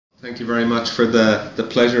Thank you very much for the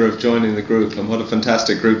pleasure of joining the group, and what a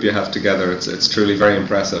fantastic group you have together. It's truly very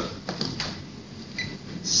impressive.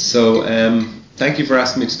 So thank you for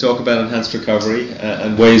asking me to talk about enhanced recovery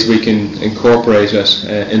and ways we can incorporate it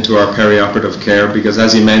into our perioperative care, because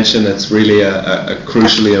as you mentioned, it's really a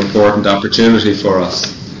crucially important opportunity for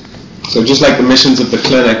us. So just like the missions of the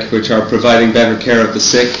clinic, which are providing better care of the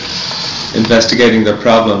sick, investigating their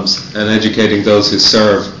problems, and educating those who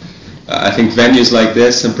serve, I think venues like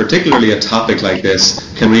this, and particularly a topic like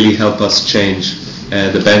this, can really help us change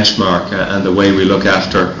the benchmark and the way we look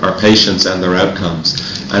after our patients and their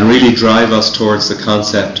outcomes, and really drive us towards the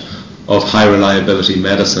concept of high reliability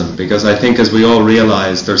medicine, because I think, as we all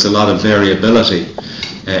realize, there's a lot of variability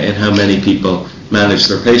in how many people manage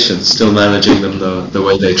their patients, still managing them the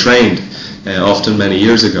way they trained, often many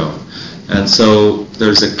years ago. And so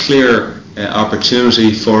there's a clear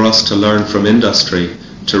opportunity for us to learn from industry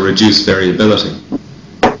to reduce variability.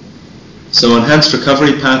 So enhanced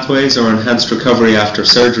recovery pathways, or enhanced recovery after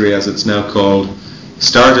surgery as it's now called,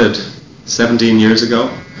 started 17 years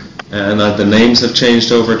ago, and the names have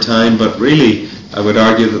changed over time, but really I would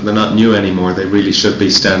argue that they're not new anymore. They really should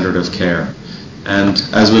be standard of care. And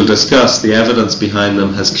as we'll discuss, the evidence behind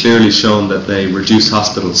them has clearly shown that they reduce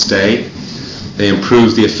hospital stay, they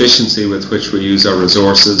improve the efficiency with which we use our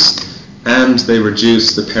resources, and they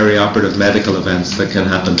reduce the perioperative medical events that can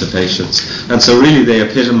happen to patients. And so really they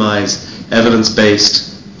epitomize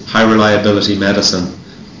evidence-based, high-reliability medicine,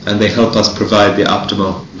 and they help us provide the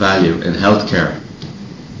optimal value in healthcare.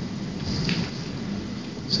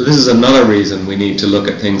 So this is another reason we need to look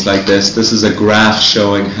at things like this. This is a graph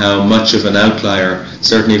showing how much of an outlier,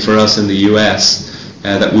 certainly for us in the US,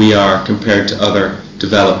 that we are compared to other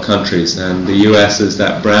developed countries. And the US is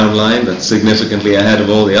that brown line that's significantly ahead of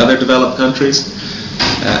all the other developed countries.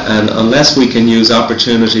 And unless we can use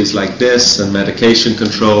opportunities like this and medication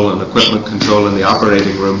control and equipment control in the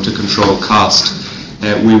operating room to control cost,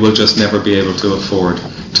 we will just never be able to afford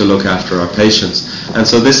to look after our patients. And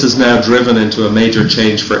so this is now driven into a major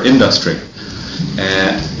change for industry,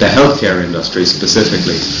 the healthcare industry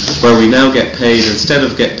specifically, where we now get paid, instead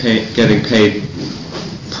of getting paid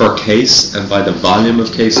per case and by the volume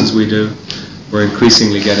of cases we do, we're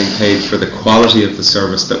increasingly getting paid for the quality of the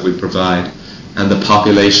service that we provide and the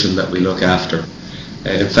population that we look after.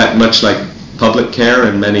 In fact, much like public care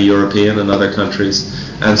in many European and other countries.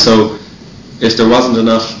 And so if there wasn't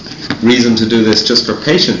enough reason to do this just for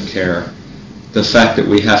patient care, the fact that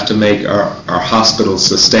we have to make our hospitals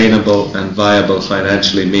sustainable and viable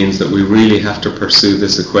financially means that we really have to pursue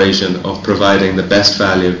this equation of providing the best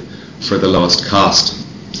value for the lowest cost.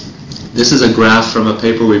 This is a graph from a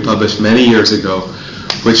paper we published many years ago,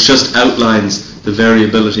 which just outlines the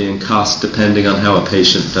variability in cost depending on how a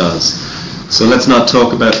patient does. So let's not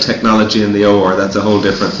talk about technology in the OR, that's a whole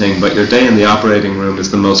different thing, but your day in the operating room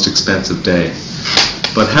is the most expensive day.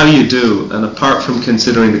 But how you do, and apart from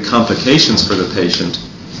considering the complications for the patient,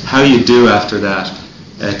 how you do after that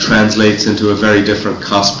translates into a very different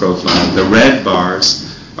cost profile. The red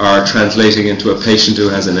bars are translating into a patient who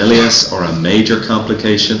has an ileus or a major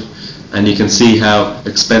complication, and you can see how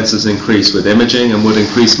expenses increase with imaging and would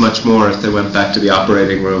increase much more if they went back to the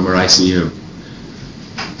operating room or ICU.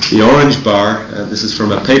 The orange bar, this is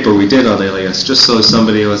from a paper we did on ileus, just so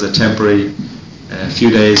somebody who has a temporary few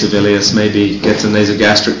days of ileus maybe gets a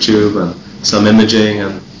nasogastric tube and some imaging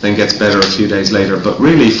and then gets better a few days later. But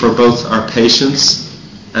really, for both our patients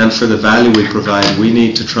and for the value we provide, we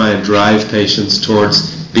need to try and drive patients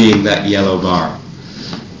towards being that yellow bar.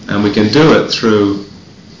 And we can do it through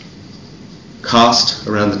cost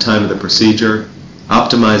around the time of the procedure,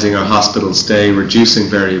 optimizing our hospital stay, reducing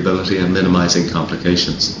variability, and minimizing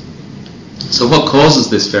complications. So what causes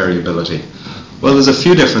this variability? Well, there's a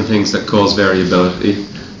few different things that cause variability.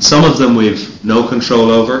 Some of them we've no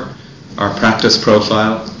control over. Our practice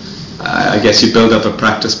profile. I guess you build up a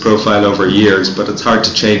practice profile over years, but it's hard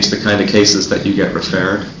to change the kind of cases that you get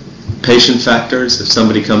referred. Patient factors. If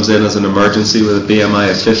somebody comes in as an emergency with a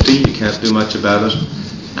BMI of 50, you can't do much about it.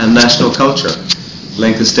 And national culture.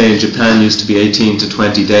 Length of stay in Japan used to be 18 to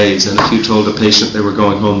 20 days, and if you told a patient they were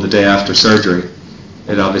going home the day after surgery,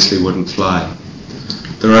 it obviously wouldn't fly.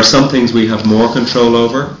 There are some things we have more control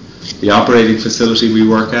over, the operating facility we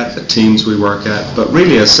work at, the teams we work at, but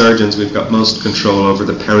really as surgeons we've got most control over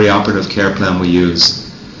the perioperative care plan we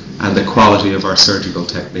use and the quality of our surgical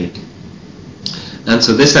technique. And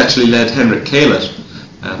so this actually led Henrik Kalet,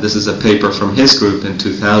 and this is a paper from his group in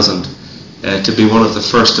 2000, to be one of the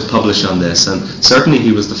first to publish on this, and certainly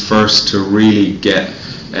he was the first to really get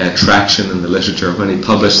traction in the literature when he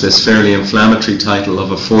published this fairly inflammatory title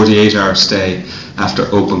of a 48-hour stay after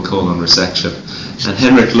open colon resection. And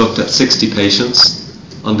Henrik looked at 60 patients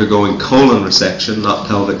undergoing colon resection, not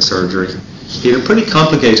pelvic surgery. He had a pretty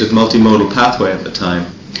complicated multimodal pathway at the time,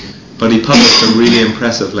 but he published a really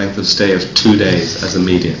impressive length of stay of 2 days as a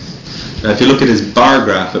median. Now, if you look at his bar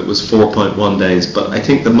graph, it was 4.1 days, but I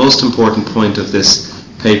think the most important point of this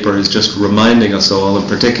paper is just reminding us all, and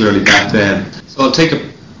particularly back then. So I'll take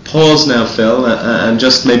a pause now, Phil, and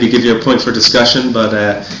just maybe give you a point for discussion, but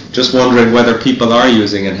just wondering whether people are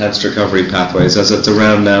using enhanced recovery pathways, as it's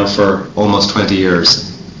around now for almost 20 years.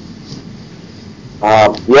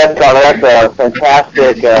 Yes, Conor, that's a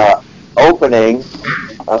fantastic opening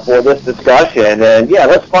for this discussion, and yeah,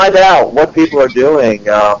 let's find out what people are doing,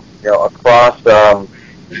 across the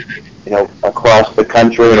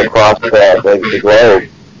country and across the globe.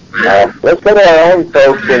 Let's go to our own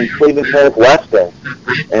folks in Cleveland Clinic Weston,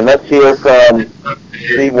 and let's hear from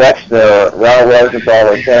Steve Wexner, Ronald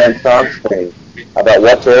Rosenthal, and Sam Sonstein about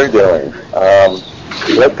what they're doing.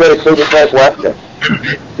 Let's go to Cleveland Clinic Weston.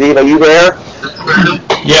 Steve, are you there?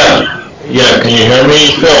 Yeah. Can you hear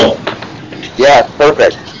me, Phil? Yes,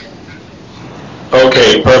 perfect.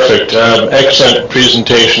 Okay, perfect. Excellent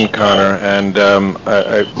presentation, Conor, and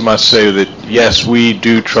I must say that, yes, we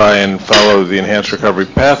do try and follow the enhanced recovery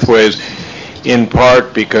pathways, in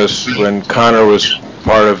part because when Conor was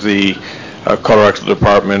part of the colorectal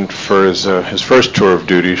department for his first tour of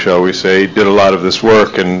duty, shall we say, did a lot of this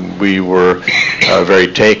work, and we were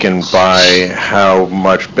very taken by how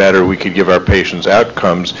much better we could give our patients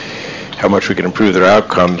outcomes, how much we could improve their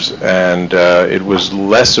outcomes, and it was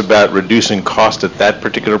less about reducing cost at that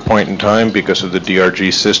particular point in time because of the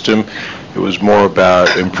DRG system. It was more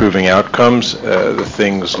about improving outcomes, the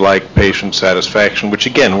things like patient satisfaction, which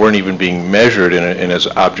again weren't even being measured in as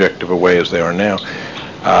objective a way as they are now,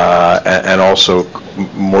 and also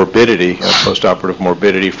morbidity, post-operative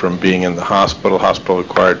morbidity from being in the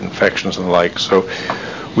hospital-acquired infections and the like. So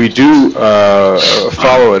we do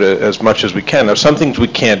follow it as much as we can. Now, some things we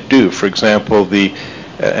can't do. For example,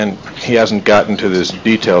 and he hasn't gotten to these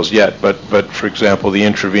details yet, but for example, the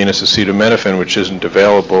intravenous acetaminophen, which isn't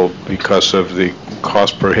available because of the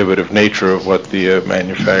cost-prohibitive nature of what the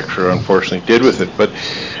manufacturer unfortunately did with it. But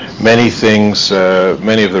many things,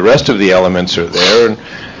 many of the rest of the elements are there, and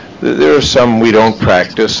there are some we don't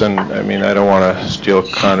practice, and I mean, I don't want to steal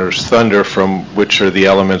Conor's thunder from which are the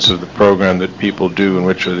elements of the program that people do and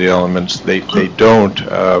which are the elements they don't.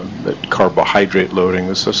 Carbohydrate loading,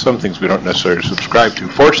 this is some things we don't necessarily subscribe to.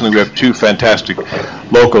 Fortunately, we have two fantastic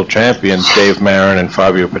local champions, Dave Marin and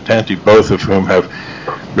Fabio Patenti, both of whom have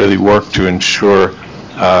really worked to ensure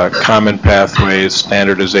common pathways,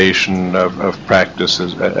 standardization of practice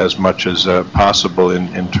as much as possible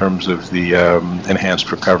in terms of the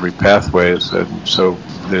enhanced recovery pathways. And so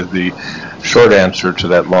the short answer to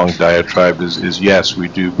that long diatribe is yes, we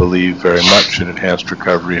do believe very much in enhanced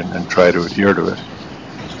recovery and try to adhere to it.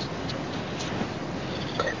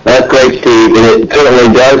 That's great, Steve. And it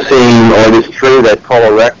certainly does seem, or it is true, that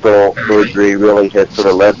colorectal surgery really has sort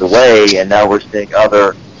of led the way, and now we're seeing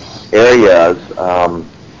other areas,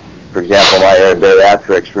 for example, my area of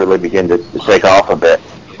bariatrics really begin to take off a bit.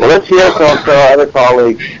 Well, let's hear from our other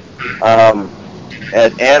colleagues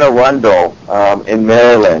at Anne Arundel in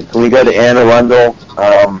Maryland. Can we go to Anne Arundel?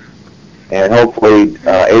 And hopefully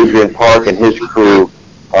Adrian Park and his crew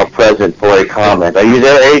are present for a comment. Are you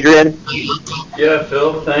there, Adrian? Yeah,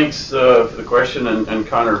 Phil, thanks for the question, and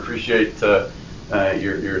Conor, appreciate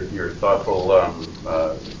your thoughtful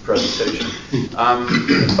presentation. I'm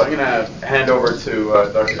going to hand over to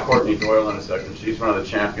Dr. Courtney Doyle in a second. She's one of the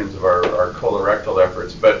champions of our colorectal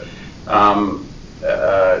efforts. But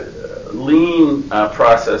lean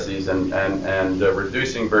processes and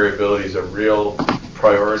reducing variability is a real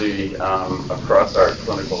priority across our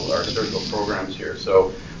surgical programs here.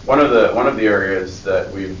 So one of the areas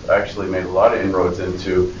that we've actually made a lot of inroads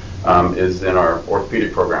into is in our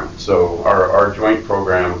orthopedic program. So our joint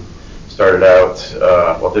program started out,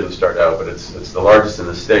 didn't start out, but it's the largest in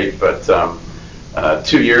the state. But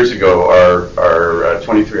 2 years ago, our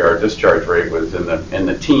 23-hour discharge rate was in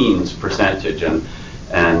the teens percentage, and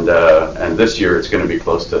this year it's going to be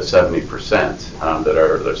close to 70% that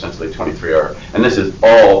are essentially 23-hour. And this is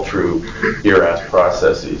all through ERAS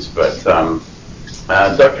processes. But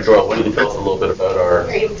Dr. Doyle, why don't you tell us a little bit about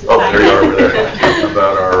there you are over there,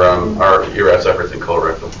 about our ERAS efforts in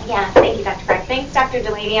colorectal? Yeah, thank you, Dr. Craig. Thanks, Dr.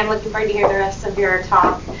 Delaney. I'm looking forward to hear the rest of your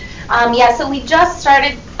talk. So we just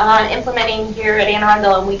started implementing here at Anne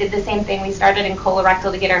Arundel, and we did the same thing. We started in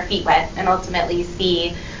colorectal to get our feet wet and ultimately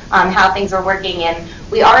see how things are working. And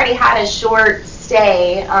we already had a short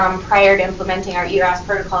stay prior to implementing our ERAS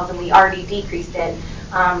protocols, and we already decreased it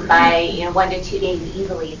by 1 to 2 days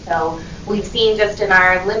easily. So we've seen just in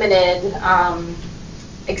our limited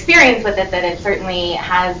experience with it that it certainly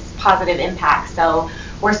has positive impact. So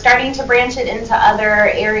we're starting to branch it into other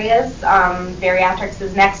areas. Bariatrics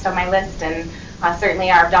is next on my list, and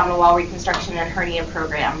certainly our abdominal wall reconstruction and hernia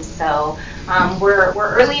programs. So we're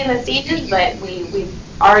early in the stages, but we've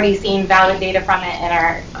already seen valid data from it and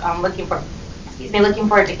are looking forward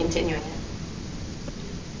to continuing it.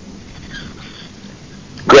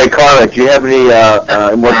 Great, Conor. Do you have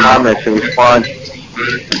any more comments in response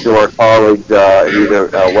to our colleagues, either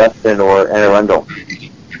Weston or Anne Arundel?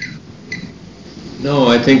 No,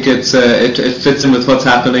 I think it fits in with what's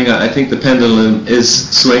happening. I think the pendulum is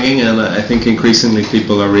swinging, and I think increasingly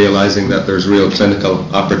people are realizing that there's real clinical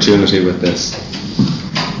opportunity with this.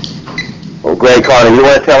 Well, great, Conor. You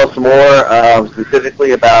want to tell us more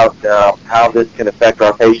specifically about how this can affect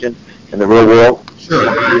our patients in the real world? Sure.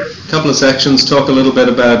 A couple of sections, talk a little bit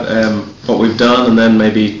about what we've done, and then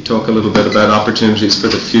maybe talk a little bit about opportunities for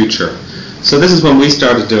the future. So this is when we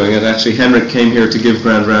started doing it. Actually, Henrik came here to give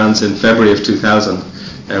grand rounds in February of 2000,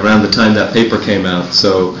 around the time that paper came out.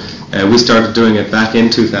 So we started doing it back in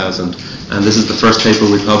 2000, and this is the first paper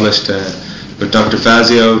we published with Dr.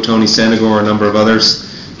 Fazio, Tony Senegor, a number of others,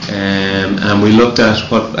 and we looked at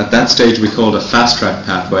what at that stage we called a fast-track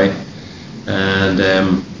pathway,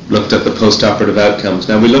 and looked at the post-operative outcomes.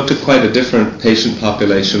 Now, we looked at quite a different patient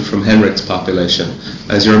population from Henrik's population.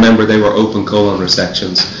 As you remember, they were open colon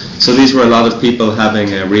resections. So these were a lot of people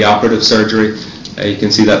having reoperative surgery. You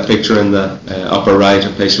can see that picture in the upper right, a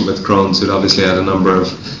patient with Crohn's who'd obviously had a number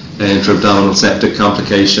of intra-abdominal septic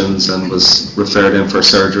complications and was referred in for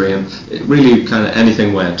surgery, and it really kind of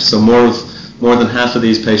anything went. So more than half of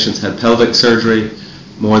these patients had pelvic surgery.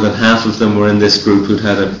 More than half of them were in this group who'd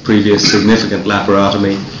had a previous significant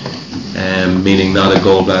laparotomy, meaning not a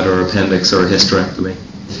gallbladder or appendix or a hysterectomy.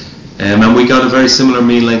 And we got a very similar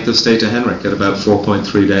mean length of stay to Henrik at about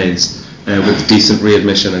 4.3 days with decent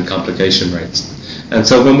readmission and complication rates. And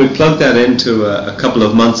so when we plugged that into a couple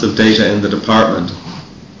of months of data in the department,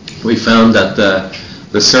 we found that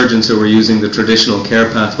the surgeons who were using the traditional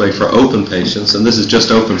care pathway for open patients, and this is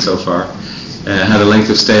just open so far, had a length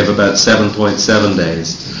of stay of about 7.7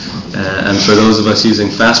 days. And for those of us using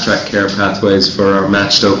fast-track care pathways for our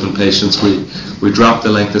matched open patients, we dropped the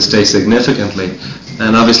length of stay significantly.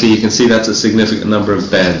 And obviously you can see that's a significant number of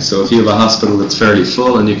beds. So if you have a hospital that's fairly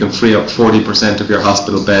full and you can free up 40% of your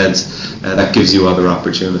hospital beds, that gives you other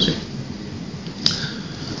opportunity.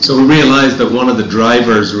 So we realized that one of the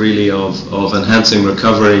drivers really of enhancing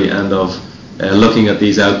recovery and of looking at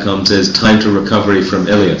these outcomes is time to recovery from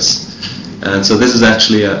ileus. And so this is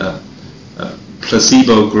actually a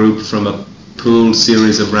placebo group from a pooled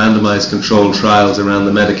series of randomized controlled trials around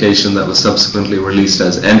the medication that was subsequently released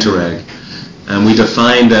as Entereg. And we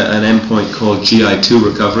defined an endpoint called GI2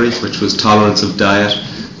 recovery, which was tolerance of diet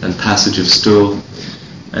and passage of stool.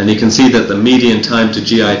 And you can see that the median time to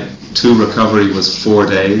GI2 recovery was 4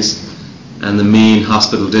 days, and the mean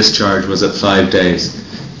hospital discharge was at 5 days.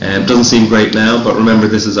 It doesn't seem great now, but remember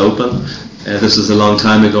this is open. This was a long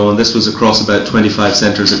time ago, and this was across about 25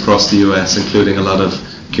 centers across the US, including a lot of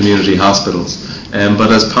community hospitals.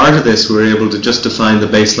 But as part of this, we were able to just define the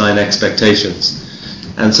baseline expectations.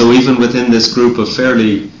 And so even within this group of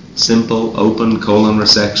fairly simple open colon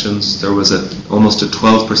resections, there was almost a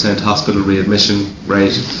 12% hospital readmission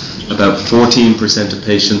rate. About 14% of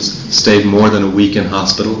patients stayed more than a week in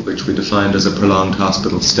hospital, which we defined as a prolonged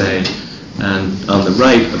hospital stay. And on the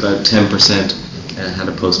right, about 10% had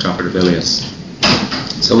a post-operative ileus.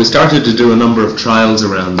 So we started to do a number of trials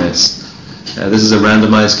around this. This is a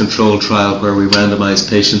randomized controlled trial where we randomized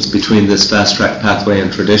patients between this fast-track pathway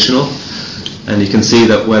and traditional. And you can see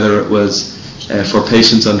that whether it was for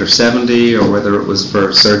patients under 70 or whether it was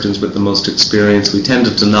for surgeons with the most experience, we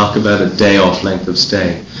tended to knock about a day off length of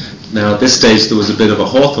stay. Now at this stage there was a bit of a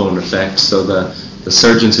Hawthorne effect, so the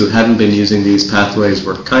surgeons who hadn't been using these pathways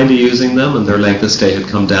were kind of using them, and their length of stay had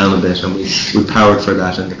come down a bit, and we powered for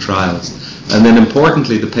that in the trials. And then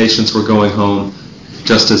importantly, the patients were going home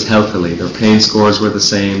just as healthily. Their pain scores were the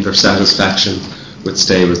same, their satisfaction with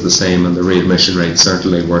stay was the same, and the readmission rates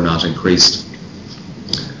certainly were not increased.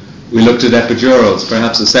 We looked at epidurals,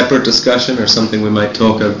 perhaps a separate discussion or something we might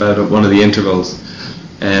talk about at one of the intervals.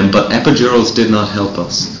 But epidurals did not help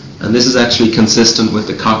us. And this is actually consistent with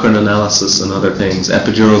the Cochrane analysis and other things.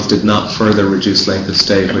 Epidurals did not further reduce length of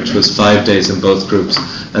stay, which was 5 days in both groups.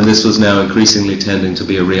 And this was now increasingly tending to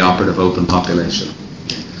be a reoperative open population.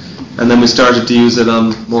 And then we started to use it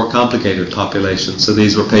on more complicated populations. So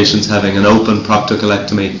these were patients having an open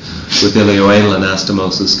proctocolectomy with ileoanal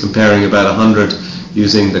anastomosis, comparing about 100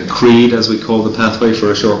 using the CREED, as we call the pathway,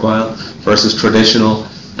 for a short while, versus traditional.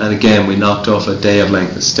 And again, we knocked off a day of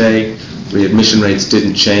length of stay. Readmission rates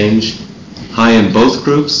didn't change. High in both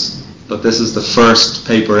groups, but this is the first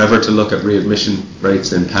paper ever to look at readmission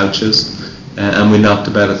rates in pouches, and we knocked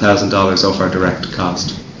about $1,000 off our direct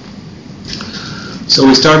cost. So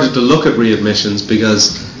we started to look at readmissions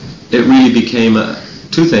because it really became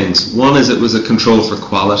two things. One is it was a control for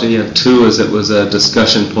quality, and two is it was a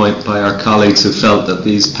discussion point by our colleagues who felt that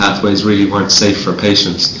these pathways really weren't safe for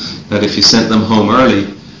patients, that if you sent them home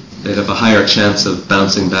early, they'd have a higher chance of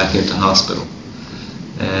bouncing back into hospital.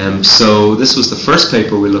 So this was the first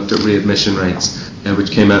paper we looked at readmission rates,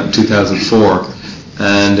 which came out in 2004.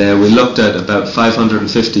 And we looked at about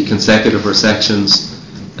 550 consecutive resections,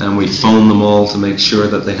 and we phoned them all to make sure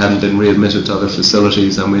that they hadn't been readmitted to other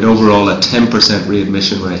facilities, and we had overall a 10%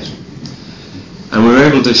 readmission rate. And we were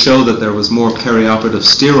able to show that there was more perioperative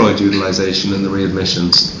steroid utilization in the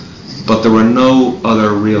readmissions, but there were no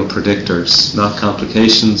other real predictors, not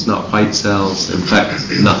complications, not white cells, in fact,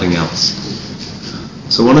 nothing else.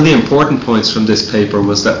 So one of the important points from this paper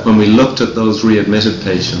was that when we looked at those readmitted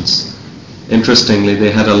patients, interestingly,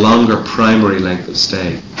 they had a longer primary length of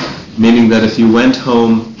stay, meaning that if you went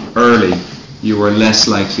home early, you were less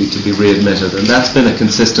likely to be readmitted. And that's been a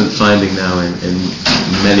consistent finding now in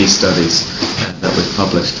many studies that we've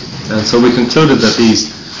published. And so we concluded that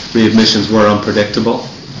these readmissions were unpredictable.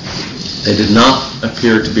 They did not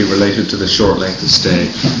appear to be related to the short length of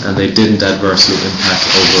stay, and they didn't adversely impact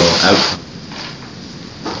overall outcome.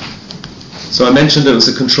 So I mentioned it was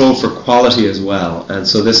a control for quality as well, and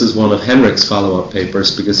so this is one of Henrik's follow-up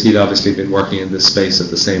papers because he'd obviously been working in this space at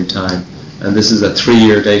the same time. And this is a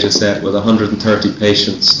 3-year data set with 130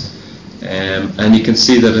 patients. And you can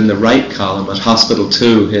see that in the right column at Hospital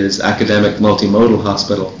 2, his academic multimodal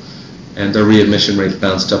hospital, and their readmission rate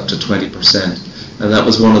bounced up to 20%. And that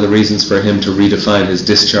was one of the reasons for him to redefine his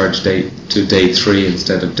discharge date to day 3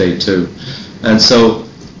 instead of day 2. And so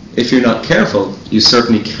if you're not careful, you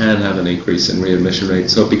certainly can have an increase in readmission rate.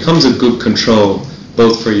 So it becomes a good control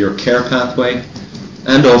both for your care pathway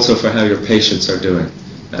and also for how your patients are doing.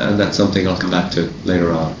 And that's something I'll come back to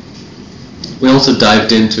later on. We also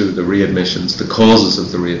dived into the readmissions, the causes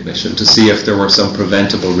of the readmission, to see if there were some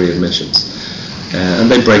preventable readmissions.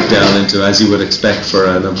 And they break down into, as you would expect for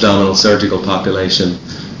an abdominal surgical population,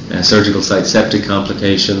 surgical site septic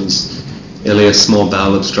complications, ileus small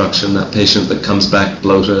bowel obstruction, that patient that comes back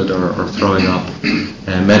bloated or throwing up,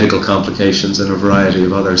 and medical complications and a variety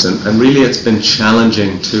of others. And really it's been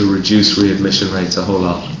challenging to reduce readmission rates a whole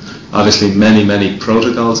lot. Obviously many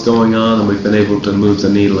protocols going on, and we've been able to move the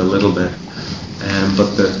needle a little bit.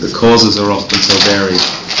 But the causes are often so varied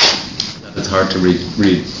that it's hard to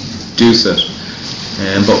reduce it.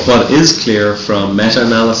 But what is clear from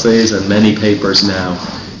meta-analyses and many papers now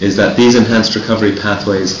is that these enhanced recovery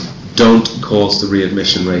pathways don't cause the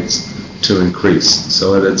readmission rates to increase.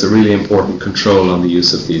 So it's a really important control on the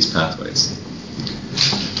use of these pathways.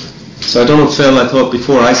 So I don't know, Phil, I thought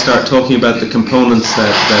before I start talking about the components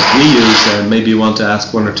that we use, maybe you want to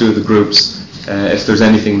ask one or two of the groups if there's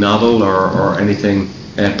anything novel or anything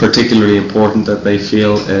particularly important that they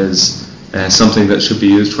feel is something that should be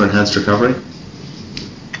used for enhanced recovery.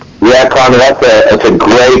 Yeah, Conor, that's a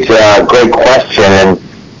great question, and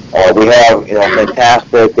we have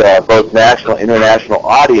fantastic both national and international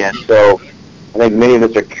audience. So I think many of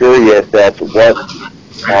us are curious as to what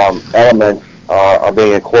elements are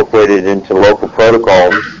being incorporated into local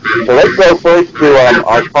protocols. So let's go first to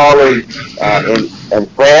our colleagues in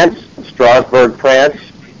France, Strasbourg, France,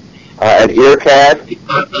 at ERAS.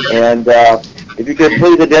 And if you could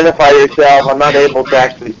please identify yourself. I'm not able to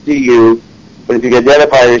actually see you, but if you could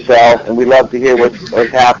identify yourself, and we'd love to hear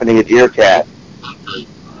what's happening at ERAS.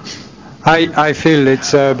 I feel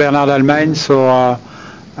it's Bernard Allemagne, so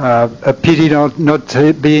a pity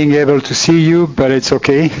not being able to see you, but it's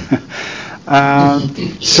okay.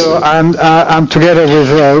 So I'm together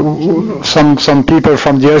with some people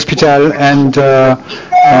from the hospital, and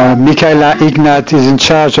Michaela Ignat is in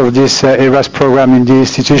charge of this ERAS program in the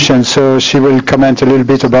institution, so she will comment a little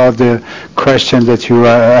bit about the question that you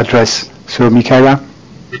address. So Michaela?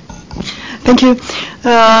 Thank you.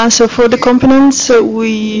 So for the components,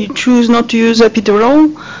 we choose not to use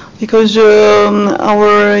epidural. because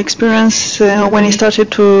our experience when he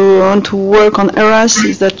started to work on ERAS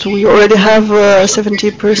is that we already have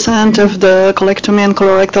 70% of the colectomy and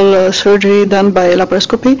colorectal surgery done by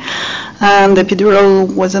laparoscopy, and the epidural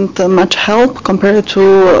wasn't much help compared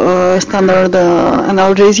to standard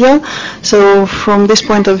analgesia. So from this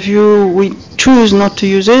point of view, we choose not to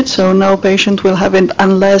use it, so no patient will have it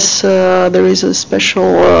unless there is a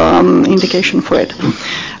special indication for it.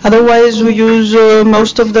 Otherwise, we use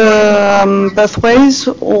most of the pathways,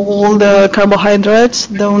 all the carbohydrates,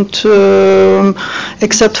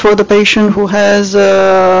 except for the patient who has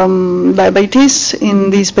diabetes. In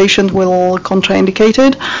this patient will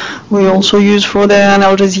contraindicated. We also use for the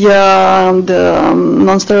analgesia the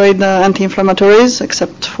non-steroid anti-inflammatories,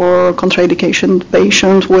 except for contraindication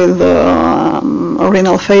patient with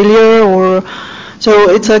renal failure or. So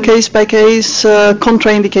it's a case-by-case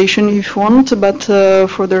contraindication if you want, but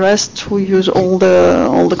for the rest we use all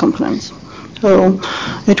the components. So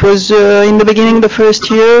it was in the beginning, the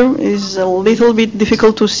first year is a little bit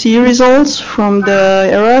difficult to see results from the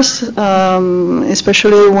ERAS,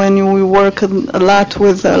 especially when we work a lot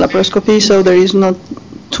with laparoscopy. So there is not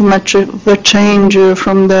too much of a change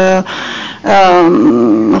from the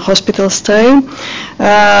hospital stay,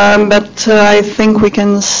 but I think we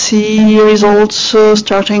can see results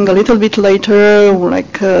starting a little bit later,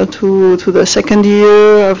 like to the second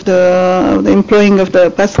year of the employing of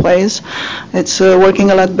the pathways. It's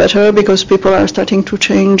working a lot better because people are starting to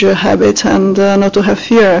change habits and not to have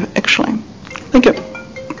fear, actually. Thank you.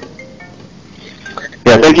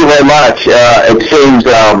 Yeah, thank you very much. It seems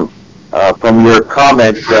from your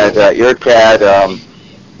comments that ERCAD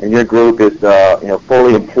and your group is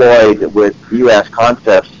fully employed with ERAS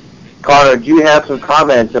concepts. Conor, do you have some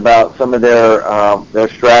comments about some of their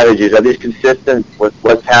strategies? Are these consistent with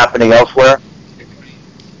what's happening elsewhere?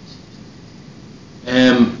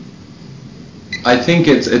 I think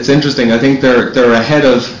it's interesting. I think they're ahead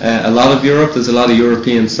of a lot of Europe. There's a lot of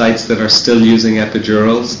European sites that are still using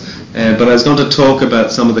epidurals. But I was going to talk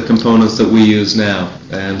about some of the components that we use now.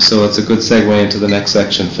 So it's a good segue into the next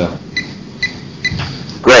section, Phil.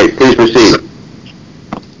 Great, please proceed.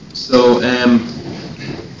 So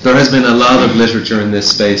there has been a lot of literature in this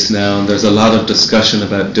space now, and there's a lot of discussion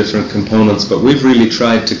about different components, but we've really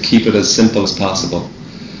tried to keep it as simple as possible.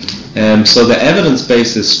 So the evidence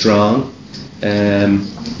base is strong, and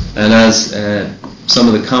as some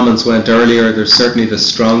of the comments went earlier, there's certainly the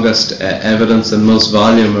strongest evidence and most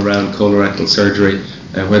volume around colorectal surgery,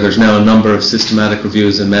 where there's now a number of systematic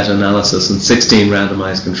reviews and meta-analysis and 16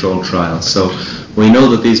 randomized controlled trials. So we know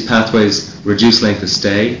that these pathways reduce length of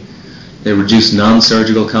stay, they reduce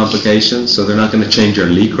non-surgical complications, so they're not going to change your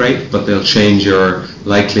leak rate, but they'll change your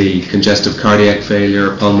likely congestive cardiac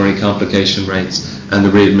failure, pulmonary complication rates, and the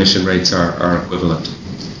readmission rates are equivalent.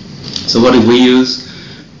 So what did we use?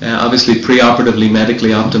 Obviously, preoperatively medically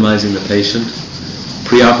optimizing the patient.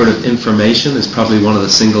 Preoperative information is probably one of the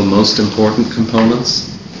single most important components.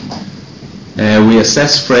 We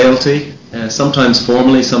assess frailty, sometimes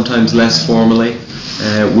formally, sometimes less formally,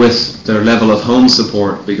 with their level of home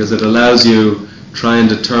support, because it allows you try and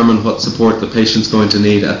determine what support the patient's going to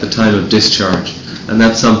need at the time of discharge. And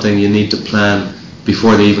that's something you need to plan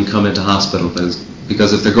before they even come into hospital,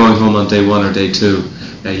 because if they're going home on day 1 or day 2,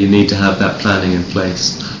 you need to have that planning in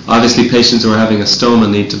place. Obviously, patients who are having a stoma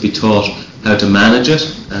need to be taught how to manage it,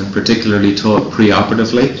 and particularly taught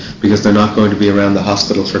preoperatively, because they're not going to be around the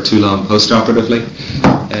hospital for too long postoperatively.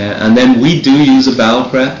 And then we do use a bowel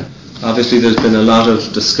prep. Obviously, there's been a lot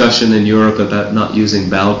of discussion in Europe about not using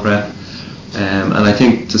bowel prep. And I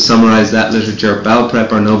think to summarize that literature, bowel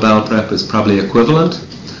prep or no bowel prep is probably equivalent,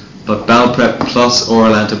 but bowel prep plus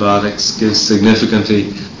oral antibiotics gives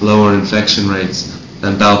significantly lower infection rates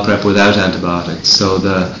than bowel prep without antibiotics. So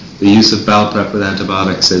the use of bowel prep with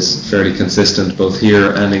antibiotics is fairly consistent both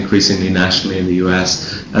here and increasingly nationally in the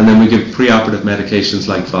US. And then we give preoperative medications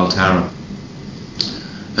like Voltaren.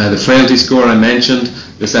 The frailty score I mentioned,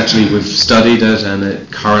 this actually we've studied it and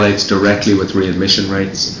it correlates directly with readmission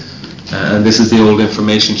rates. And this is the old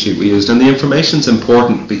information sheet we used. And the information's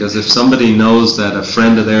important because if somebody knows that a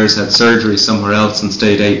friend of theirs had surgery somewhere else and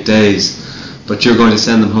stayed 8 days, but you're going to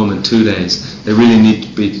send them home in 2 days, they really need to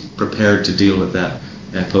be prepared to deal with that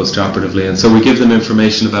post-operatively. And so we give them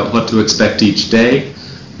information about what to expect each day,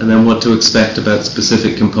 and then what to expect about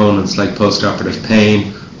specific components like post-operative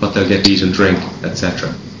pain, what they'll get to eat and drink,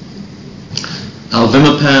 etc.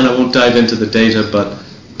 Alvimapan, I won't dive into the data, but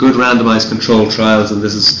good randomized controlled trials, and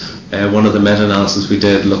this is one of the meta-analysis we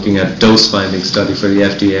did looking at dose-finding study for the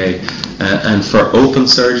FDA. And for open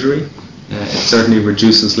surgery, it certainly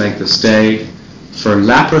reduces length of stay. For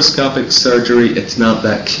laparoscopic surgery, it's not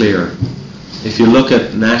that clear. If you look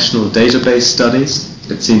at national database studies,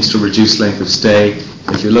 it seems to reduce length of stay.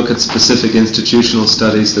 If you look at specific institutional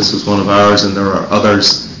studies, this was one of ours and there are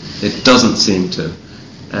others, it doesn't seem to.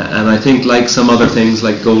 And I think like some other things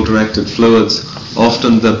like goal-directed fluids,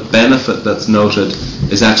 often the benefit that's noted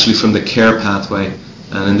is actually from the care pathway,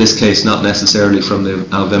 and in this case not necessarily from the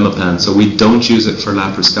alvimipan. So we don't use it for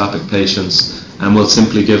laparoscopic patients, and we'll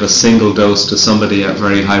simply give a single dose to somebody at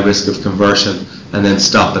very high risk of conversion and then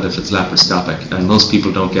stop it if it's laparoscopic, and most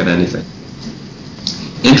people don't get anything.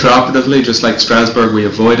 Intraoperatively, just like Strasbourg, we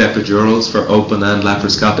avoid epidurals for open and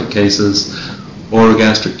laparoscopic cases,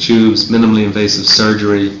 orogastric tubes, minimally invasive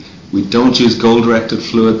surgery. We don't use goal-directed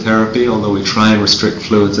fluid therapy, although we try and restrict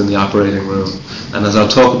fluids in the operating room. And as I'll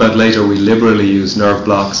talk about later, we liberally use nerve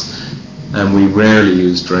blocks, and we rarely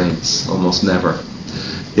use drains, almost never.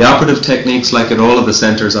 The operative techniques, like at all of the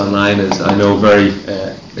centres online, is, I know, very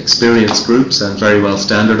experienced groups and very well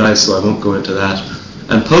standardised, so I won't go into that.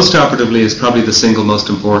 And post-operatively is probably the single most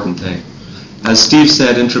important thing. As Steve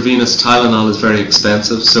said, intravenous Tylenol is very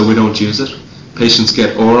expensive, so we don't use it. Patients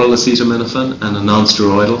get oral acetaminophen and a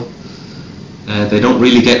non-steroidal. They don't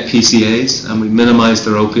really get PCAs, and we minimize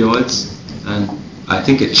their opioids. And I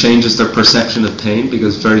think it changes their perception of pain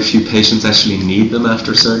because very few patients actually need them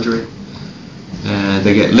after surgery.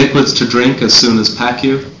 They get liquids to drink as soon as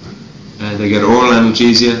PACU. They get oral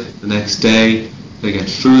analgesia the next day. They get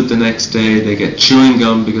food the next day. They get chewing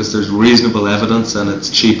gum because there's reasonable evidence and it's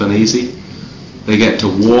cheap and easy. They get to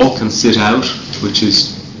walk and sit out, which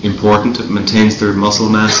is important. It maintains their muscle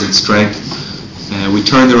mass and strength. We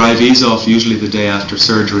turn their IVs off usually the day after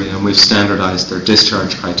surgery, and we've standardized their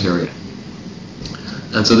discharge criteria.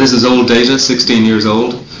 And so this is old data, 16 years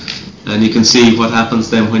old, and you can see what happens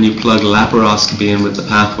then when you plug laparoscopy in with the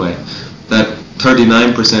pathway. That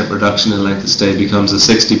 39% reduction in length of stay becomes a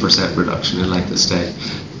 60% reduction in length of stay.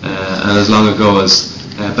 And as long ago as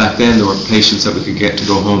back then, there were patients that we could get to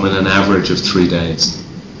go home in an average of 3 days.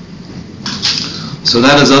 So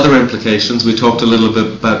that has other implications. We talked a little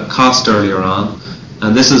bit about cost earlier on,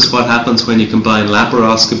 and this is what happens when you combine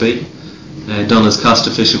laparoscopy, done as cost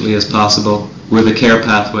efficiently as possible, with a care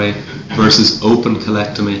pathway versus open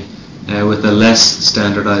colectomy with a less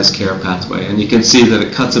standardized care pathway. And you can see that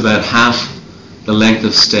it cuts about half the length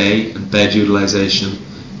of stay and bed utilization,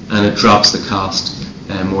 and it drops the cost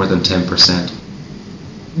more than 10%.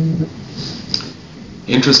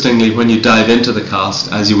 Interestingly, when you dive into the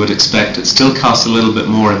cost, as you would expect, it still costs a little bit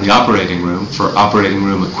more in the operating room for operating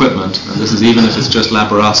room equipment. And this is even if it's just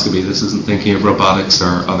laparoscopy. This isn't thinking of robotics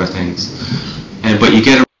or other things. But you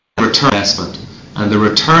get a return on investment. And the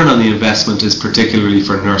return on the investment is particularly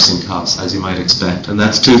for nursing costs, as you might expect. And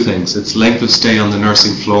that's two things. It's length of stay on the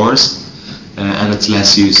nursing floors, and it's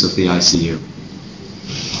less use of the ICU.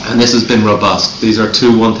 And this has been robust. These are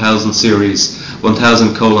two 1,000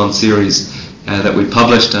 colon series that we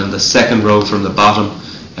published, and the second row from the bottom,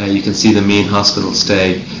 you can see the mean hospital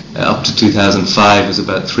stay up to 2005 was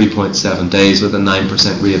about 3.7 days with a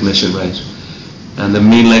 9% readmission rate. And the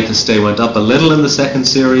mean length of stay went up a little in the second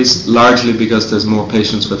series, largely because there's more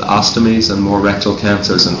patients with ostomies and more rectal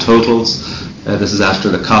cancers and totals. This is after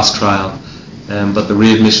the COST trial. But the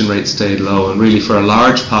readmission rate stayed low, and really for a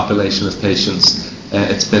large population of patients,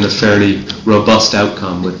 it's been a fairly robust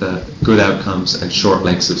outcome with good outcomes and short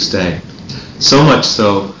lengths of stay. So much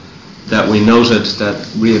so that we noted that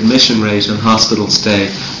readmission rate and hospital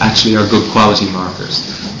stay actually are good quality markers.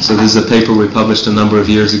 So this is a paper we published a number of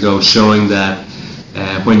years ago showing that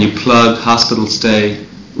when you plug hospital stay,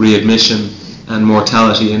 readmission, and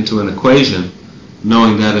mortality into an equation,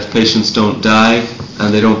 knowing that if patients don't die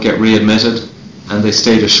and they don't get readmitted and they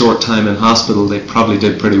stayed a short time in hospital, they probably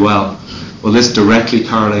did pretty well. Well, this directly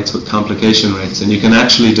correlates with complication rates, and you can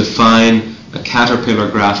actually define a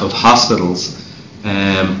caterpillar graph of hospitals,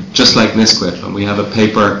 just like NSQIP, and we have a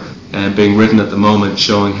paper being written at the moment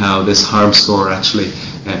showing how this harm score actually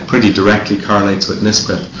pretty directly correlates with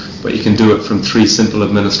NSQIP, but you can do it from 3 simple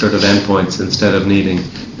administrative endpoints instead of needing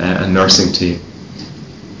a nursing team.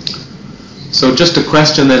 So just a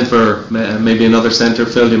question then for maybe another centre,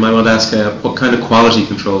 Phil, you might want to ask what kind of quality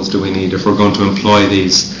controls do we need if we're going to employ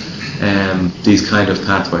these kind of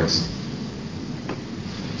pathways?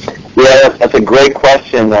 Yeah, that's a great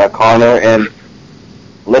question, Conor, and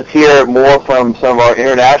let's hear more from some of our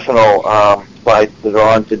international sites that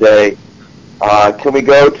are on today. Can we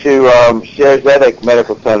go to Sher Zedek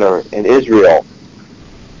Medical Center in Israel?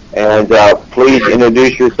 And please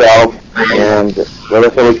introduce yourself and let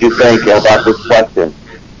us know what you think about this question.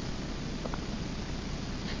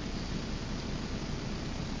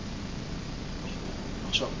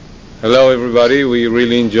 Hello, everybody. We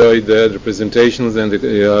really enjoyed the presentations and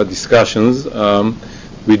the discussions.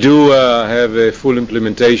 We do have a full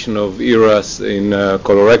implementation of ERAS in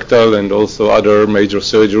colorectal and also other major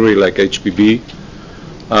surgery like HPB.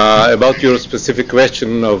 About your specific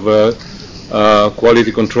question of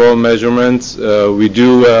quality control measurements, we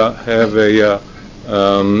do have a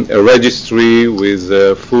registry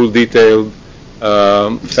with full detailed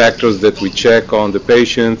factors that we check on the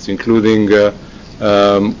patients, including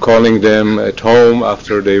calling them at home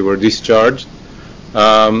after they were discharged.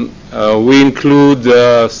 We include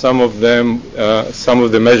some of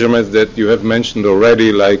the measurements that you have mentioned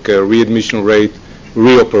already, like readmission rate,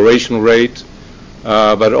 reoperation rate,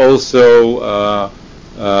 but also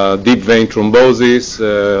deep vein thrombosis,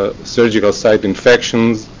 surgical site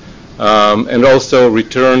infections, and also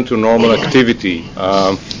return to normal activity,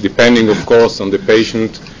 depending, of course, on the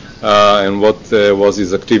patient and what was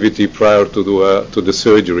his activity prior to the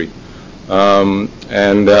surgery.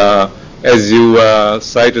 As you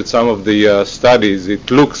cited some of the studies,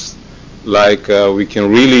 it looks like we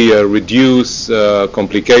can really reduce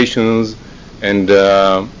complications and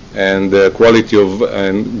quality of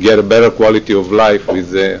and get a better quality of life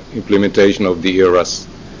with the implementation of the ERAS.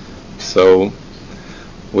 So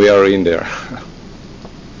we are in there.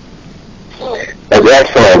 That's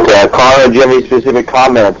excellent. Conor, do you have any specific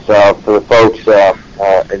comments for the folks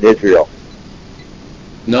in Israel?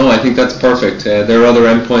 No, I think that's perfect. There are other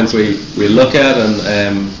endpoints we look at,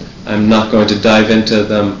 and I'm not going to dive into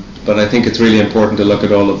them, but I think it's really important to look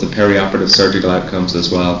at all of the perioperative surgical outcomes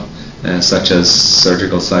as well, such as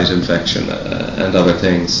surgical site infection and other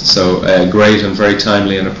things. So great and very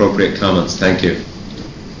timely and appropriate comments. Thank you.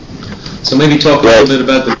 So maybe talk a little bit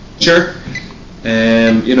about the future,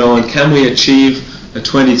 and can we achieve a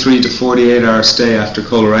 23 to 48 hour stay after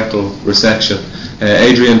colorectal resection?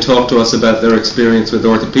 Adrian talked to us about their experience with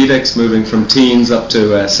orthopedics, moving from teens up to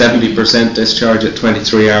 70% discharge at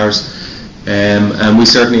 23 hours. And we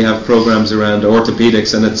certainly have programs around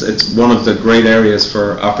orthopedics, and it's one of the great areas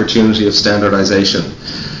for opportunity of standardization.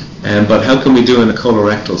 But how can we do in a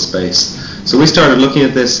colorectal space? So we started looking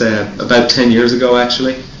at this about 10 years ago,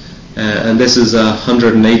 actually. And this is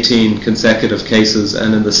 118 consecutive cases.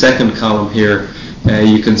 And in the second column here,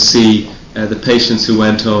 you can see the patients who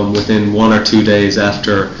went home within 1 or 2 days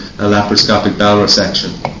after a laparoscopic bowel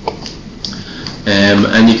resection.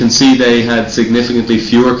 And you can see they had significantly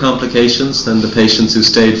fewer complications than the patients who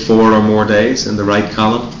stayed 4 or more days in the right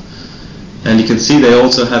column. And you can see they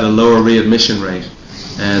also had a lower readmission rate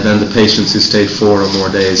than the patients who stayed 4 or more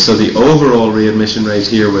days. So the overall readmission rate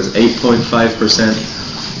here was 8.5%.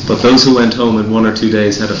 But those who went home in 1 or 2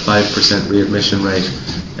 days had a 5% readmission rate,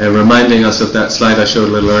 reminding us of that slide I showed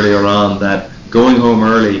a little earlier on, that going home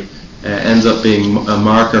early ends up being a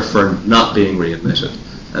marker for not being readmitted.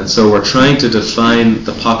 And so we're trying to define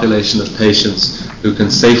the population of patients who can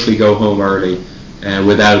safely go home early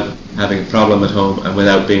without having a problem at home and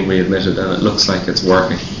without being readmitted, and it looks like it's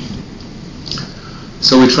working.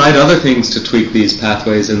 So we tried other things to tweak these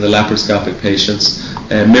pathways in the laparoscopic patients,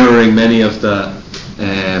 mirroring many of the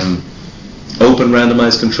open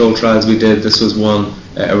randomized control trials we did. This was one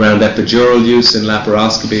around epidural use in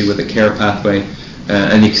laparoscopy with a care pathway,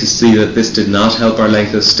 and you can see that this did not help our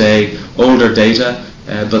length of stay. Older data,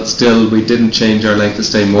 but still we didn't change our length of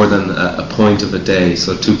stay more than a point of a day,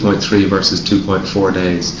 so 2.3 versus 2.4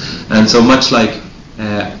 days. And so much like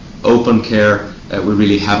open care, we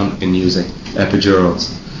really haven't been using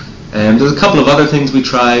epidurals. There's a couple of other things we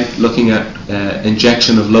tried, looking at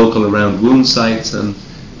injection of local around wound sites and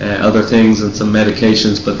other things and some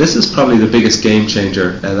medications, but this is probably the biggest game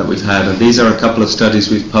changer that we've had, and these are a couple of studies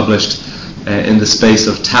we've published in the space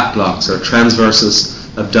of TAP blocks, or transversus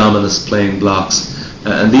abdominis plane blocks.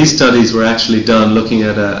 And these studies were actually done looking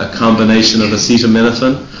at a combination of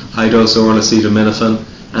acetaminophen, high-dose oral acetaminophen,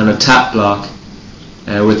 and a TAP block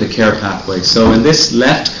with a care pathway. So in this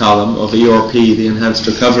left column of ERP, the enhanced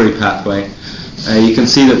recovery pathway, you can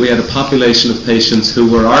see that we had a population of patients who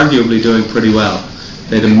were arguably doing pretty well.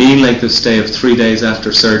 They had a mean length of stay of 3 days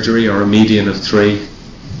after surgery, or a median of 3.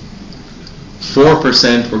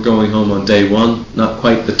 4% were going home on day 1, not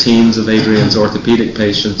quite the teens of Adrian's orthopedic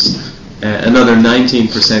patients. Another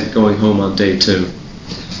 19% going home on day 2.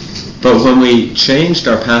 But when we changed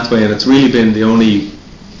our pathway, and it's really been the only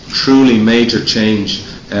truly major change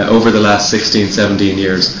over the last 16, 17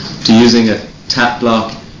 years, to using a TAP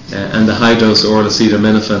block and the high-dose oral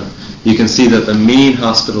acetaminophen, you can see that the mean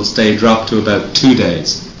hospital stay dropped to about 2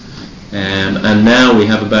 days. And now we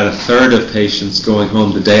have about a third of patients going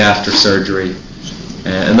home the day after surgery,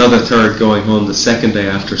 another third going home the second day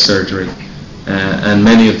after surgery, and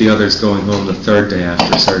many of the others going home the third day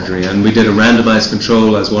after surgery. And we did a randomized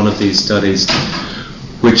control as one of these studies,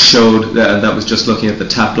 which showed, and that was just looking at the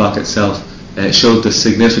TAP block itself, showed the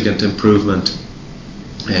significant improvement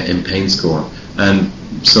in pain score. And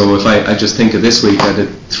so if I just think of this week, I did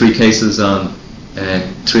 3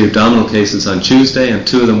 abdominal cases on Tuesday, and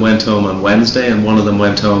 2 of them went home on Wednesday, and 1 of them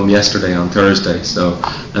went home yesterday on Thursday. So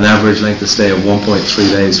an average length of stay of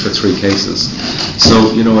 1.3 days for 3 cases.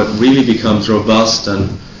 So, you know, it really becomes robust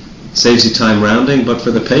and saves you time rounding, but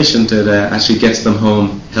for the patient it actually gets them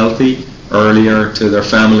home healthy, earlier, to their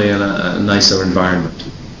family in a nicer environment.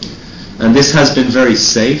 And this has been very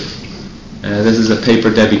safe. This is a paper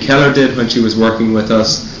Debbie Keller did when she was working with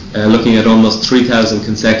us, looking at almost 3,000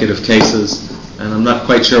 consecutive cases. And I'm not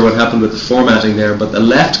quite sure what happened with the formatting there, but the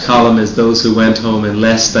left column is those who went home in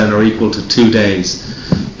less than or equal to 2 days.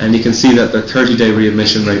 And you can see that their 30-day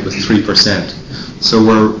readmission rate was 3%. So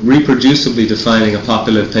we're reproducibly defining a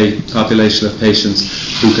population of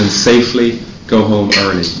patients who can safely go home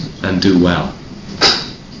early and do well.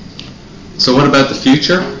 So what about the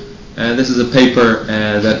future? This is a paper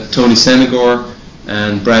that Tony Senegor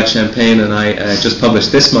and Brad Champagne and I just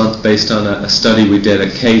published this month based on a study we did, a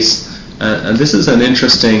case. And this is an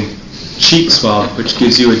interesting cheek swab which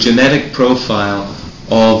gives you a genetic profile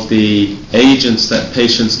of the agents that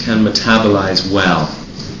patients can metabolize well.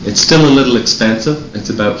 It's still a little expensive. It's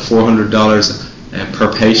about $400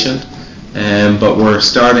 per patient. But we're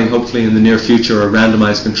starting, hopefully in the near future, a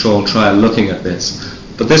randomized control trial looking at this.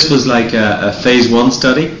 But this was like a phase 1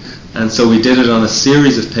 study, and so we did it on a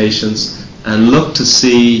series of patients and looked to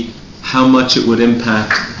see how much it would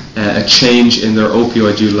impact a change in their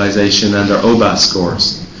opioid utilization and their OBAS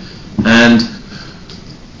scores. And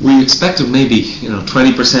we expected maybe 20%,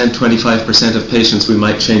 25% of patients we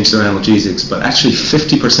might change their analgesics, but actually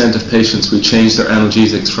 50% of patients we change their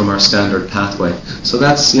analgesics from our standard pathway. So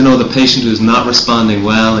that's the patient who's not responding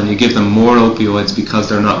well, and you give them more opioids because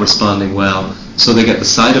they're not responding well, so they get the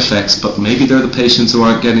side effects, but maybe they're the patients who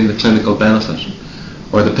aren't getting the clinical benefit,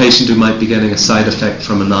 or the patient who might be getting a side effect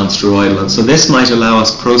from a non-steroidal. And so this might allow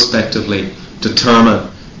us prospectively determine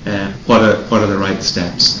what are the right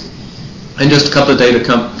steps. And just a couple of data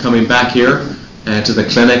coming back here to the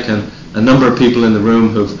clinic, and a number of people in the room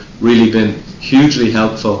who've really been hugely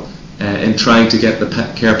helpful in trying to get the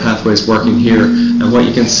care pathways working here. And what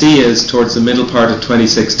you can see is towards the middle part of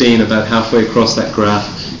 2016, about halfway across that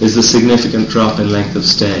graph, is the significant drop in length of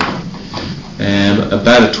stay.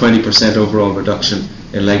 About a 20% overall reduction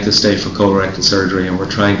in length of stay for colorectal surgery, and we're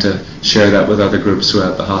trying to share that with other groups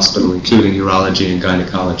throughout the hospital, including urology and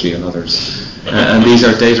gynecology and others. And these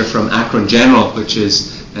are data from Akron General, which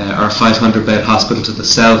is our 500-bed hospital to the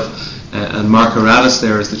south. And Mark Aratis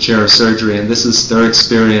there is the chair of surgery, and this is their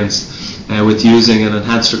experience with using an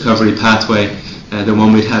enhanced recovery pathway, the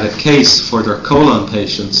one we'd had at Case for their colon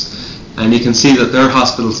patients. And you can see that their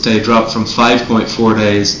hospital stay dropped from 5.4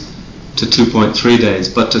 days to 2.3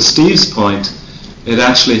 days. But to Steve's point, it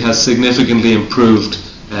actually has significantly improved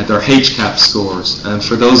their HCAP scores. And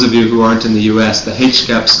for those of you who aren't in the US, the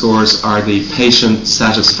HCAP scores are the patient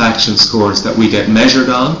satisfaction scores that we get measured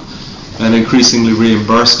on and increasingly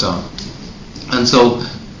reimbursed on. And so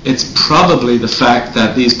it's probably the fact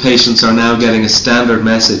that these patients are now getting a standard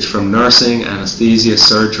message from nursing, anesthesia,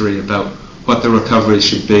 surgery about what the recovery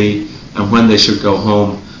should be and when they should go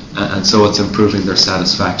home, and so it's improving their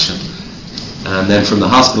satisfaction. And then from the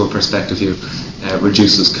hospital perspective, it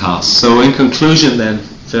reduces costs. So in conclusion then,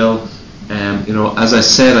 Phil, as I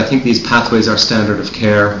said, I think these pathways are standard of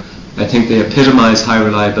care. I think they epitomize high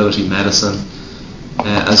reliability medicine.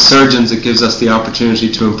 As surgeons, it gives us the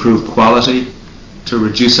opportunity to improve quality, to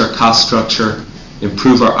reduce our cost structure,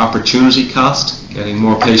 improve our opportunity cost, getting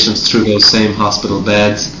more patients through those same hospital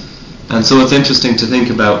beds. And so it's interesting to think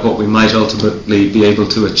about what we might ultimately be able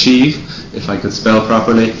to achieve, if I could spell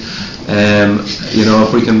properly.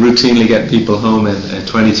 If we can routinely get people home in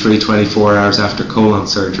 23, 24 hours after colon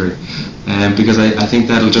surgery, because I think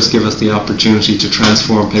that'll just give us the opportunity to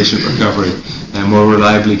transform patient recovery and more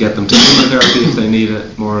reliably get them to chemotherapy if they need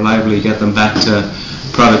it, more reliably get them back to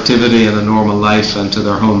productivity and a normal life and to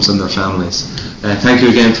their homes and their families. Thank you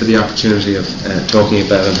again for the opportunity of talking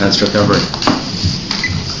about enhanced recovery.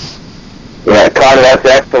 Yeah, Conor, that's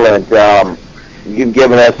excellent. You've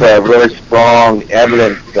given us a really strong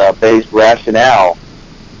evidence-based rationale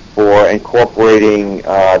for incorporating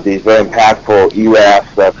these very impactful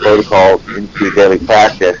ERAS protocols into daily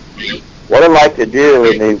practice. What I'd like to do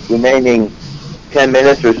in the remaining 10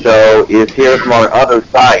 minutes or so is hear from our other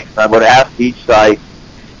sites. I'm going to ask each site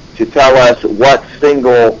to tell us what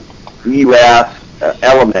single ERAS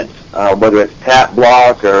elements whether it's tap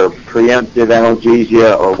block or preemptive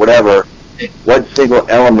analgesia or whatever, what single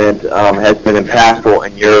element has been impactful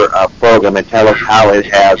in your program, and tell us how it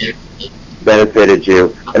has benefited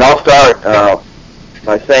you. And I'll start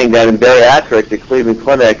by saying that in bariatrics at Cleveland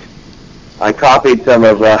Clinic, I copied some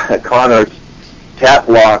of Conor's tap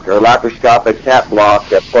block or laparoscopic tap block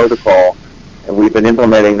protocol, and we've been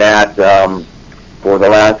implementing that for the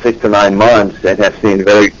last 6 to 9 months and have seen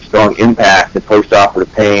very strong impact in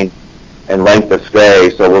postoperative pain and length of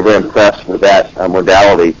stay. So we're very impressed with that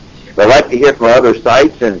modality. But I'd like to hear from our other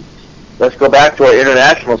sites, and let's go back to our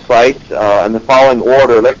international sites in the following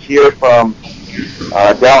order. Let's hear from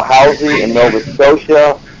Dalhousie in Nova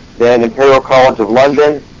Scotia, then Imperial College of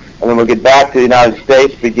London, and then we'll get back to the United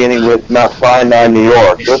States, beginning with Mount Sinai, New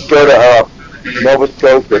York. Let's go to Nova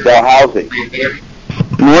Scotia, Dalhousie.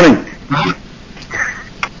 Good morning.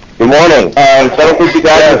 Good morning. So what you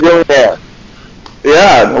guys are doing there?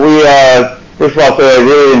 Yeah, we first of all, so I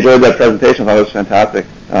really enjoyed that presentation. I thought it was fantastic.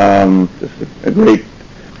 Just a great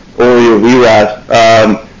overview of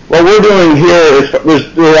ERAS. What we're doing here is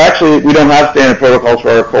we don't have standard protocols for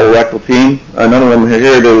our colorectal team. None of them are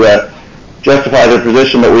here to justify their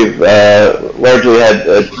position, but we've largely had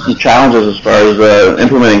some challenges as far as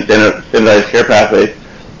implementing standardized care pathways.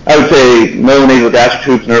 I would say no nasal gastric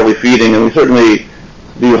tubes and early feeding, and we certainly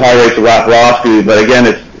do high rates of laparoscopy, but again,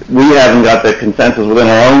 we haven't got the consensus within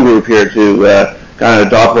our own group here to kind of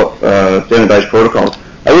adopt standardized protocols.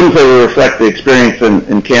 I wouldn't say we reflect the experience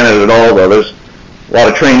in Canada at all, though. There's a lot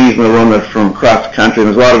of trainees in the room that's from across the country,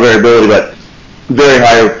 and there's a lot of variability, but very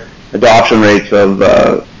high adoption rates of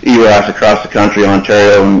ERAS across the country,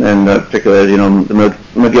 Ontario, and particularly, the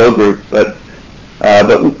McGill group. But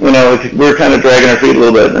we're kind of dragging our feet a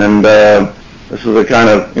little bit, and this is a kind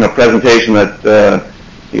of presentation that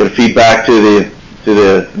you got to feed back to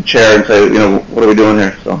the chair and say, what are we doing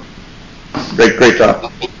here? So great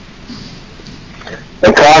job.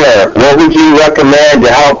 And Conor, what would you recommend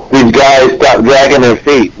to help these guys stop dragging their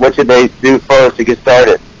feet? What should they do first to get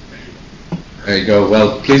started? There you go.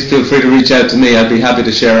 Well, please feel free to reach out to me. I'd be happy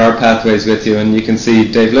to share our pathways with you. And you can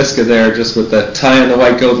see Dave Liska there, just with the tie and the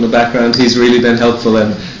white coat in the background. He's really been helpful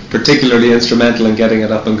and particularly instrumental in getting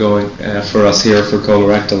it up and going for us here for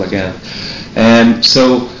colorectal again.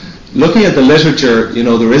 So looking at the literature,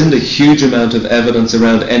 there isn't a huge amount of evidence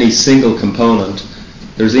around any single component.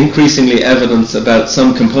 There's increasingly evidence about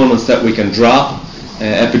some components that we can drop.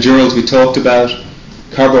 Epidurals we talked about.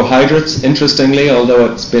 Carbohydrates, interestingly,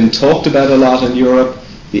 although it's been talked about a lot in Europe,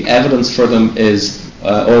 the evidence for them is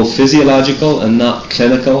all physiological and not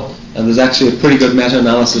clinical. And there's actually a pretty good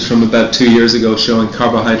meta-analysis from about 2 years ago showing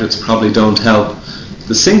carbohydrates probably don't help.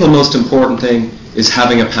 The single most important thing is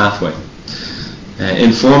having a pathway.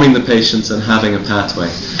 Informing the patients and having a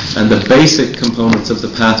pathway. And the basic components of the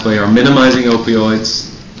pathway are minimizing opioids,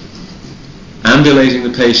 ambulating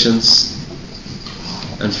the patients,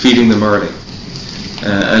 and feeding them early.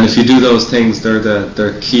 And if you do those things,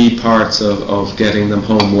 they're key parts of getting them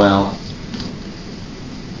home well.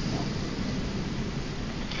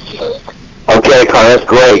 Okay, Conor, that's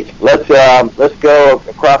great. Let's go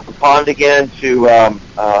across the pond again to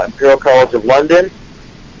Imperial College of London.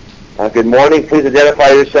 Good morning. Please identify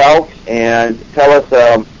yourself and tell us,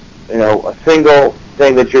 a single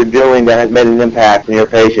thing that you're doing that has made an impact in your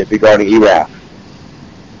patients regarding ERAS.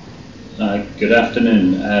 Good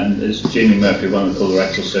afternoon. It's Jamie Murphy, one of the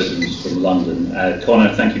colorectal surgeons from London.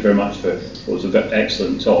 Conor, thank you very much for what was an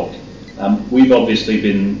excellent talk. We've obviously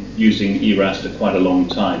been using ERAS for quite a long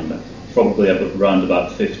time, probably around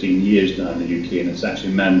about 15 years now in the UK, and it's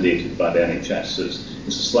actually mandated by the NHS, so it's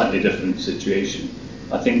a slightly different situation.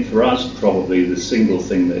 I think for us, probably the single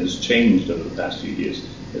thing that has changed over the past few years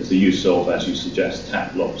is the use of, as you suggest,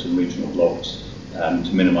 tap blocks and regional blocks to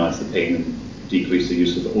minimise the pain and decrease the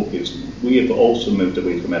use of opiates. We have also moved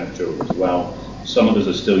away from epidural as well. Some of us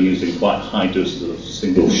are still using quite high doses of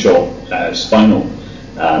single shot spinal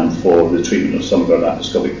for the treatment of some of our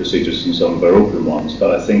laparoscopic procedures and some of our open ones.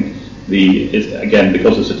 But I think, again,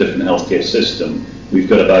 because it's a different healthcare system, we've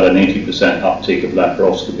got about an 80% uptake of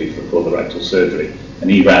laparoscopy for colorectal surgery. And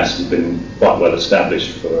ERAS has been quite well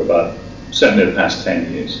established for about, certainly the past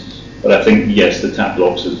 10 years. But I think, yes, the tap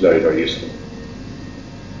blocks is very, very useful.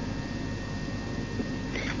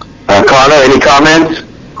 Conor, any comments?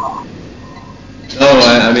 No,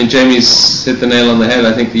 I mean, Jamie's hit the nail on the head.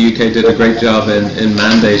 I think the UK did a great job in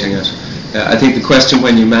mandating it. I think the question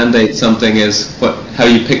when you mandate something is how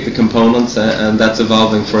you pick the components, and that's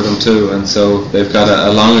evolving for them too. And so they've got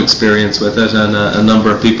a long experience with it, and a number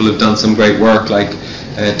of people have done some great work, like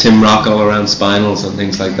Tim Rocco around spinals and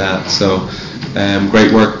things like that. So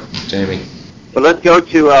great work, Jamie. But let's go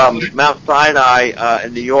to Mount Sinai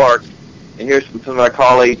in New York and hear from some of our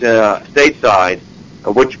colleagues stateside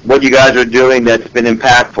what you guys are doing that's been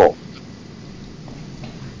impactful.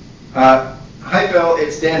 Hi, Bill.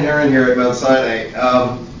 It's Dan Herron here at Mount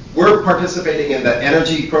Sinai. We're participating in the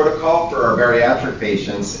energy protocol for our bariatric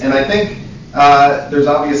patients, and I think there's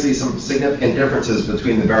obviously some significant differences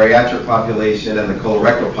between the bariatric population and the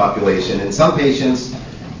colorectal population. In some patients,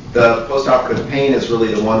 the postoperative pain is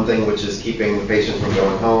really the one thing which is keeping the patient from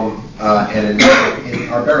going home. And in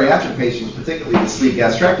our bariatric patients, particularly the sleeve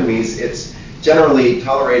gastrectomies, it's generally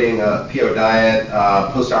tolerating a PO diet,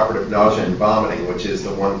 postoperative nausea and vomiting, which is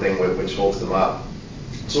the one thing which holds them up.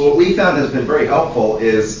 So what we found has been very helpful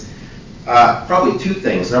is probably two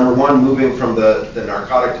things. Number one, moving from the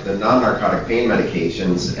narcotic to the non-narcotic pain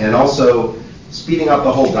medications, and also speeding up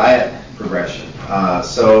the whole diet progression.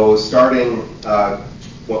 So starting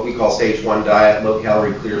what we call stage 1 diet,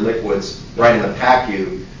 low-calorie clear liquids, right in the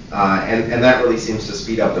PACU, and that really seems to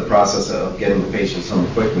speed up the process of getting the patients home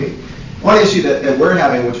quickly. One issue that we're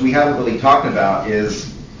having, which we haven't really talked about,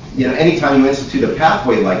 is anytime you institute a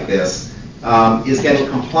pathway like this, is getting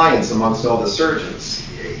compliance amongst all the surgeons.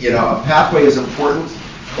 A pathway is important,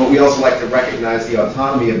 but we also like to recognize the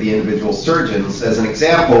autonomy of the individual surgeons. As an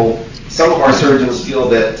example, some of our surgeons feel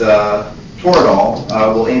that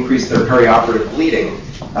Toradol will increase their perioperative bleeding.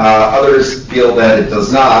 Others feel that it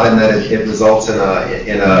does not, and that it results in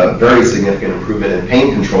a very significant improvement in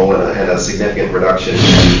pain control and a significant reduction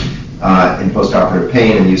in postoperative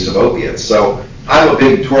pain and use of opiates. So I'm a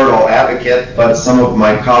big Toradol advocate, but some of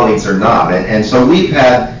my colleagues are not. And so we've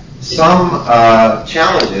had some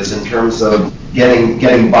challenges in terms of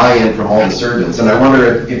getting buy-in from all the surgeons. And I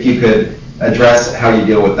wonder if you could address how you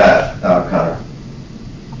deal with that, Conor.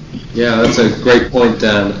 Yeah, that's a great point,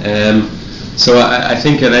 Dan. So I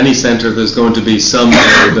think at any center there's going to be some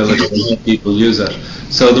variability when people use it.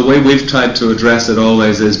 So the way we've tried to address it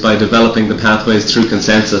always is by developing the pathways through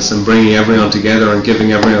consensus and bringing everyone together and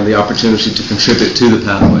giving everyone the opportunity to contribute to the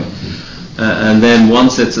pathway. And then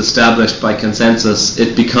once it's established by consensus,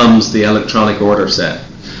 it becomes the electronic order set.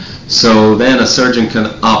 So then a surgeon can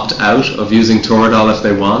opt out of using Toradol if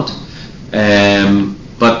they want,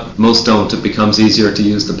 but most don't. It becomes easier to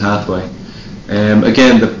use the pathway.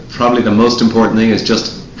 Again, probably the most important thing is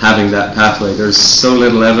just having that pathway. There's so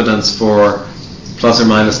little evidence for plus or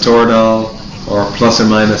minus Toradol or plus or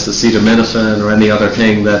minus acetaminophen or any other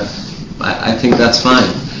thing that I think that's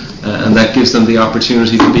fine. And that gives them the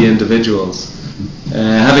opportunity to be individuals.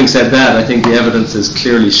 Having said that, I think the evidence is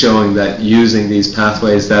clearly showing that using these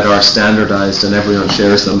pathways that are standardized and everyone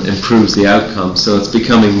shares them improves the outcome. So it's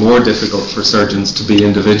becoming more difficult for surgeons to be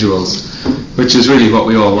individuals, which is really what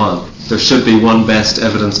we all want. There should be one best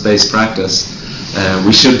evidence-based practice.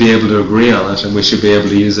 We should be able to agree on it, and we should be able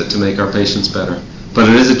to use it to make our patients better. But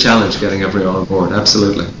it is a challenge getting everyone on board,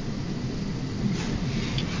 absolutely.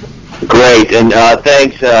 Great, and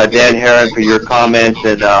thanks, Dan Herron, for your comments,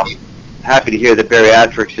 and happy to hear that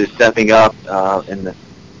bariatrics is stepping up in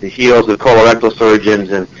the heels of colorectal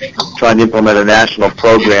surgeons and trying to implement a national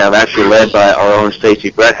program, actually led by our own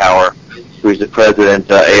Stacy Bretthauer, who is the president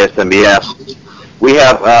ASMBF. We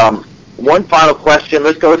have one final question.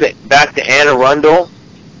 Let's go back to Anna Rundle.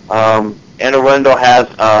 Anna Rundle has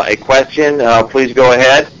a question. Please go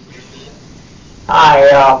ahead.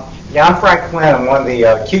 Hi, I'm Frank Flynn. I'm one of the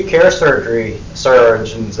acute care surgery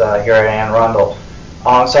surgeons here at Anne Arundel.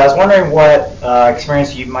 So I was wondering what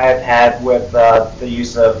experience you might have had with the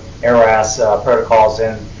use of ERAS protocols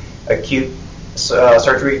in acute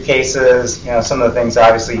surgery cases. Some of the things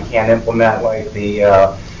obviously you can't implement, like the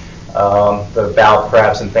valve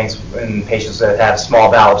preps and things in patients that have small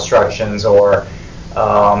valve obstructions or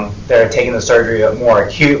they're taking the surgery more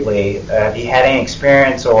acutely. Have you had any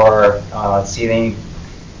experience or seen any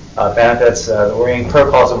benefits or any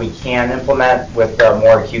protocols that we can implement with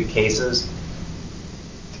more acute cases?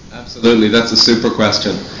 Absolutely, that's a super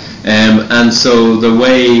question. And so the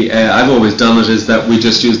way I've always done it is that we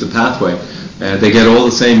just use the pathway. They get all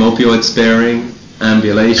the same opioid sparing,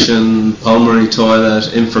 ambulation, pulmonary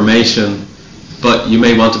toilet, information, but you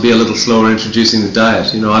may want to be a little slower introducing the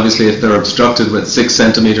diet. Obviously if they're obstructed with 6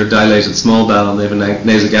 centimeter dilated small bowel and they have a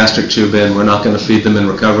nasogastric tube in, we're not going to feed them in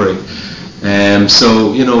recovery.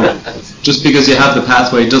 So, just because you have the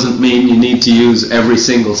pathway doesn't mean you need to use every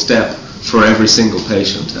single step for every single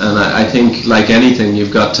patient. And I think, like anything,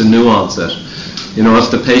 you've got to nuance it.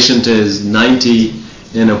 If the patient is 90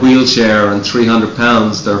 in a wheelchair and 300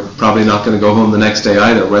 pounds, they're probably not going to go home the next day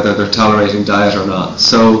either, whether they're tolerating diet or not.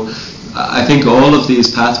 So I think all of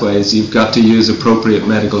these pathways, you've got to use appropriate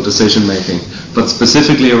medical decision making. But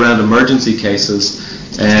specifically around emergency cases,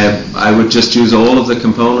 I I would just use all of the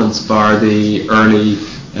components bar the early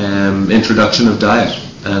introduction of diet,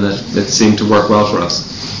 and it seemed to work well for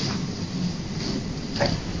us.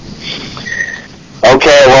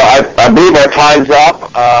 Okay, well, I believe our time's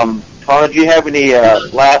up. Conor, do you have any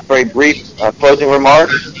last, very brief closing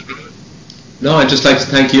remarks? No, I'd just like to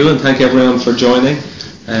thank you and thank everyone for joining.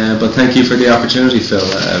 But thank you for the opportunity, Phil.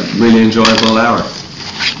 Really enjoyable hour.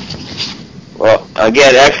 Well,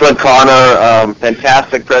 again, excellent, Conor.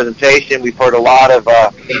 Fantastic presentation. We've heard a lot of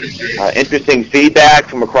interesting feedback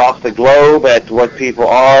from across the globe at what people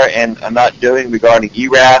are and are not doing regarding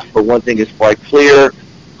ERAS. But one thing is quite clear,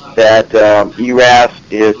 that ERAS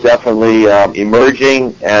is definitely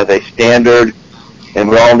emerging as a standard, and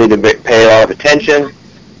we all need to pay a lot of attention,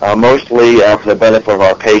 mostly for the benefit of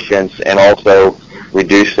our patients and also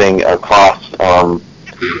reducing costs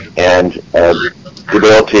and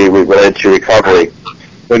stability related to recovery.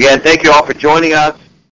 So again, thank you all for joining us.